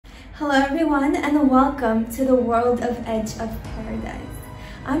Hello everyone and welcome to the world of Edge of Paradise.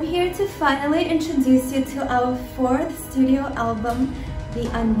 I'm here to finally introduce you to our 4th studio album, The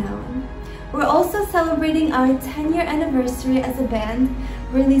Unknown. We're also celebrating our 10-year anniversary as a band,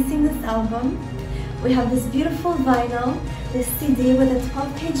 releasing this album. We have this beautiful vinyl, this CD with a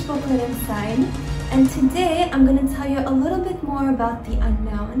 12-page booklet inside, and today I'm going to tell you a little bit more about The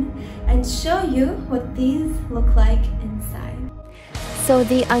Unknown and show you what these look like inside. So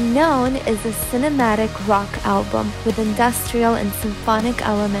The Unknown is a cinematic rock album with industrial and symphonic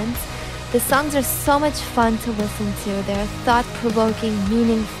elements. The songs are so much fun to listen to. They're thought-provoking,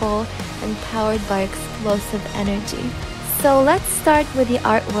 meaningful, and powered by explosive energy. So let's start with the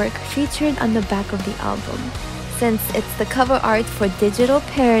artwork featured on the back of the album, since it's the cover art for Digital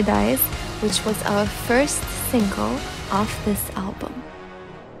Paradise, which was our first single off this album.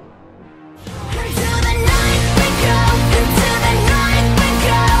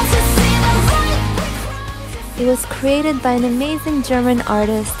 It was created by an amazing German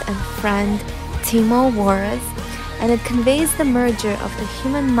artist and friend, Timo Wöhres, and it conveys the merger of the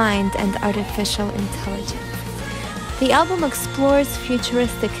human mind and artificial intelligence. The album explores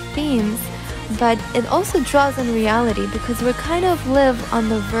futuristic themes, but it also draws on reality because we kind of live on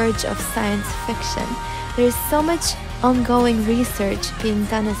the verge of science fiction. There's so much ongoing research being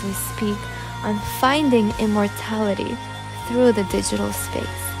done as we speak on finding immortality through the digital space.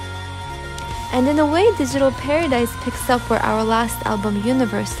 And in a way, Digital Paradise picks up where our last album,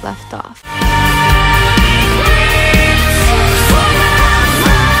 Universe, left off.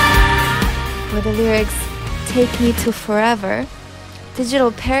 Where the lyrics take me to forever,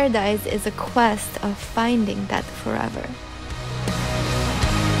 Digital Paradise is a quest of finding that forever.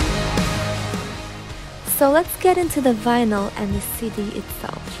 So let's get into the vinyl and the CD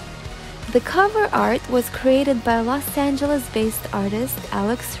itself. The cover art was created by Los Angeles-based artist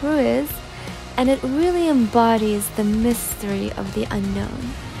Alex Ruiz, and it really embodies the mystery of the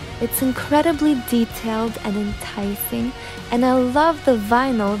unknown. It's incredibly detailed and enticing, and I love the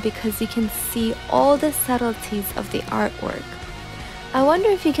vinyl because you can see all the subtleties of the artwork. I wonder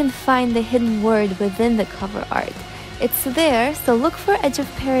if you can find the hidden word within the cover art. It's there, so look for Edge of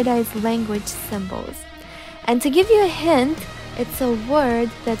Paradise language symbols. And to give you a hint, it's a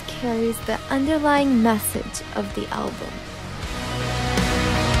word that carries the underlying message of the album.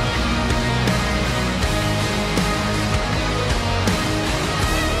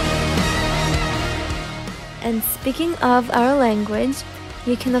 And speaking of our language,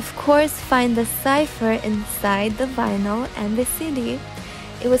 you can of course find the cipher inside the vinyl and the CD.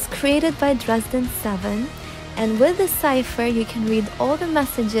 It was created by Dresden 7, and with the cipher you can read all the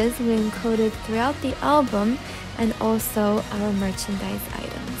messages we encoded throughout the album and also our merchandise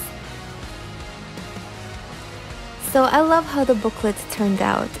items. So I love how the booklet turned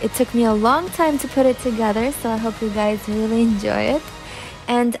out. It took me a long time to put it together, so I hope you guys really enjoy it.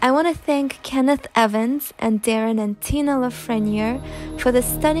 And I want to thank Kenneth Evans and Darren and Tina Lafreniere for the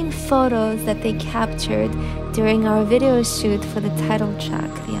stunning photos that they captured during our video shoot for the title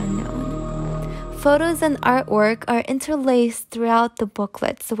track, The Unknown. Photos and artwork are interlaced throughout the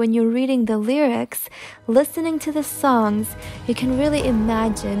booklet, so when you're reading the lyrics, listening to the songs, you can really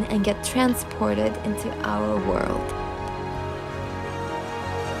imagine and get transported into our world.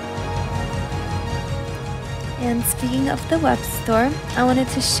 And speaking of the web store, I wanted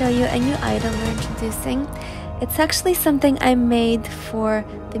to show you a new item we're introducing. It's actually something I made for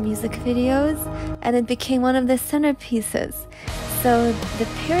the music videos, and it became one of the centerpieces. So the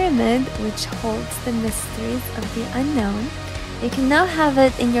pyramid, which holds the mysteries of the unknown, you can now have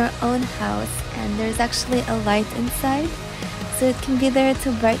it in your own house, and there's actually a light inside, so it can be there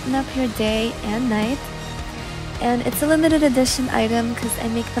to brighten up your day and night. And it's a limited edition item because I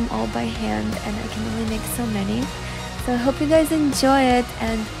make them all by hand and I can only make so many. So I hope you guys enjoy it,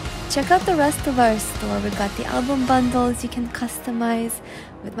 and check out the rest of our store. We've got the album bundles you can customize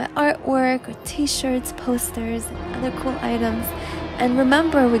with my artwork or t-shirts, posters, and other cool items. And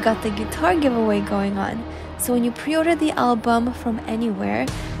remember, we got the guitar giveaway going on. So when you pre-order the album from anywhere,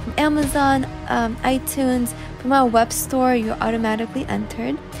 from Amazon, iTunes, from our web store, you're automatically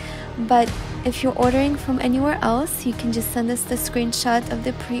entered. But if you're ordering from anywhere else, you can just send us the screenshot of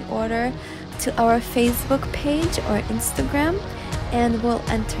the pre-order to our Facebook page or Instagram, and we'll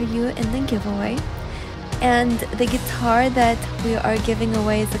enter you in the giveaway. And the guitar that we are giving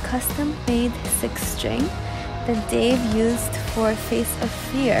away is a custom-made 6-string that Dave used for Face of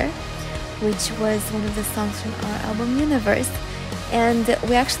Fear, which was one of the songs from our album Universe. And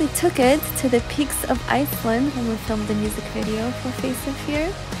we actually took it to the peaks of Iceland when we filmed the music video for Face of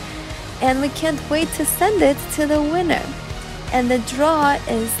Fear. And we can't wait to send it to the winner. And the draw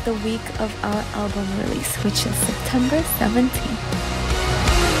is the week of our album release, which is September 17th.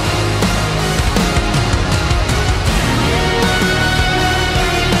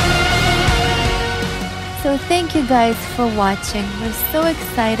 So thank you guys for watching. We're so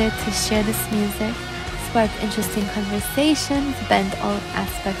excited to share this music, spark interesting conversations, bend all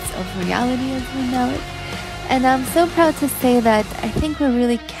aspects of reality as we know it. And I'm so proud to say that I think we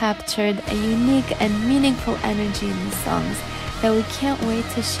really captured a unique and meaningful energy in these songs that we can't wait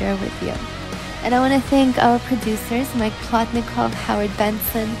to share with you. And I want to thank our producers, Mike Plotnikov, Howard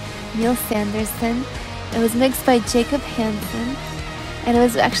Benson, Neil Sanderson. It was mixed by Jacob Hansen. And it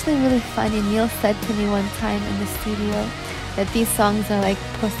was actually really funny. Neil said to me one time in the studio that these songs are like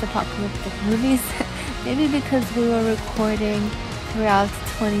post-apocalyptic movies. Maybe because we were recording throughout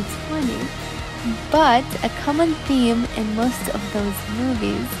 2020. But a common theme in most of those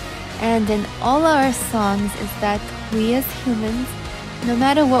movies and in all our songs is that we as humans, no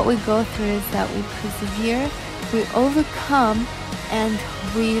matter what we go through, is that we persevere, we overcome, and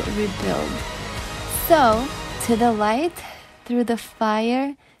we rebuild. So, to the light, through the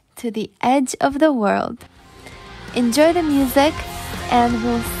fire, to the edge of the world. Enjoy the music, and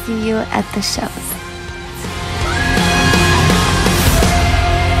we'll see you at the shows.